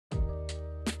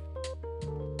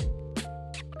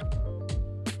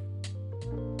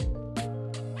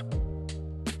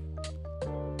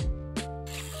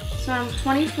So I'm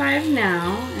 25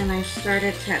 now, and I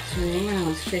started tattooing when I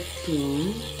was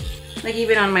 15. Like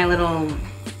even on my little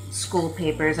school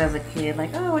papers as a kid, like,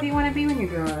 oh, what do you want to be when you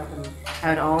grow up? And I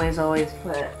would always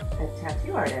put a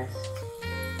tattoo artist.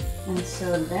 And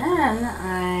so then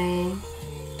I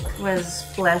was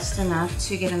blessed enough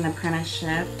to get an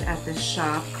apprenticeship at this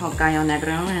shop called Gallo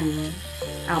Negro in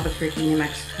Albuquerque, New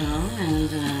Mexico. And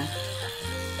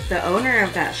the owner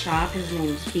of that shop, his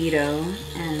name's Vito,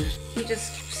 and he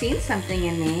just seen something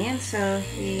in me, and so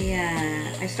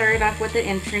I started off with the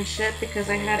internship because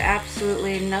I had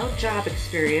absolutely no job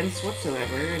experience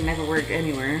whatsoever. I never worked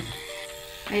anywhere.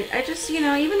 I just, you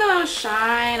know, even though I was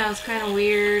shy and I was kind of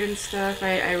weird and stuff,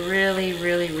 I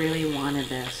really wanted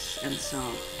this, and so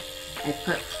I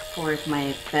put forth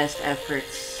my best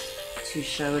efforts to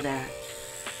show that.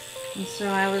 And so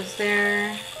I was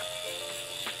there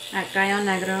at Gallo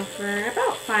Negro for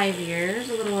about 5 years,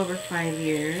 a little over 5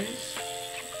 years.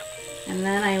 And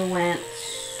then I went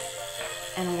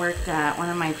and worked at one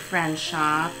of my friend's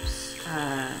shops.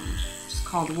 It's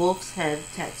called Wolf's Head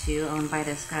Tattoo, owned by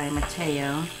this guy,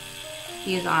 Mateo.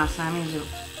 He's awesome. He's an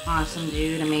awesome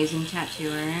dude, amazing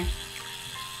tattooer.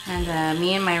 And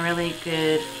me and my really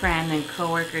good friend and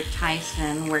coworker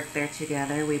Tyson worked there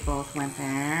together. We both went there,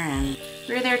 and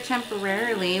we were there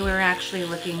temporarily. We were actually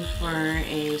looking for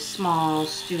a small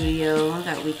studio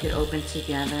that we could open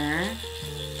together.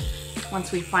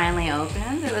 Once we finally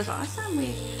opened, it was awesome.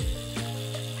 We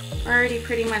already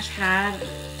pretty much had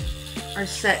our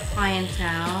set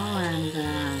clientele,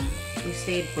 and we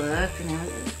stayed booked, and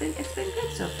it's been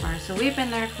good so far. So we've been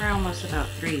there for almost about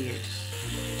 3 years.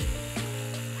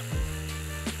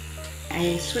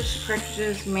 I switched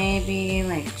cartridges maybe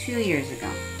like 2 years ago.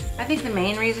 I think the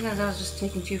main reason is I was just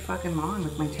taking too fucking long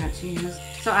with my tattoos.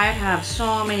 So I'd have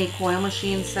so many coil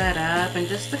machines set up, and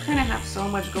just to kind of have so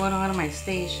much going on in my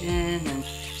station, and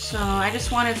so I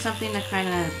just wanted something to kind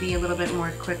of be a little bit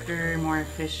more quicker, more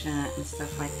efficient and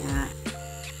stuff like that.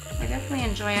 I definitely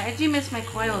enjoy it. I do miss my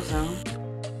coils though.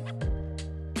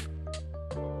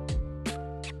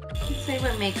 I'd say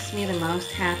what makes me the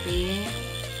most happy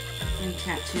in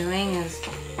tattooing is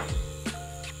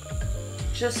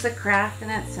just the craft in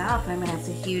itself. I mean, it's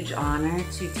a huge honor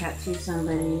to tattoo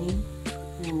somebody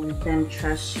and them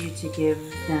trust you to give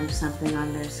them something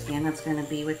on their skin that's going to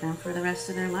be with them for the rest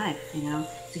of their life, you know?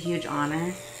 It's a huge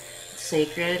honor. It's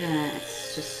sacred, and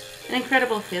it's just an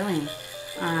incredible feeling.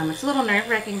 It's a little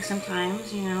nerve-wracking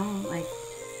sometimes, you know? Like,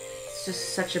 it's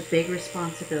just such a big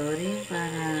responsibility,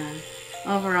 but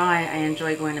overall, I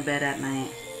enjoy going to bed at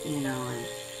night, you know, and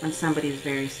when somebody's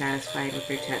very satisfied with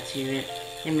their tattoo,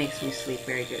 it makes me sleep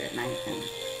very good at night, and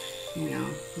you know,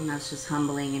 that's just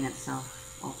humbling in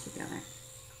itself altogether.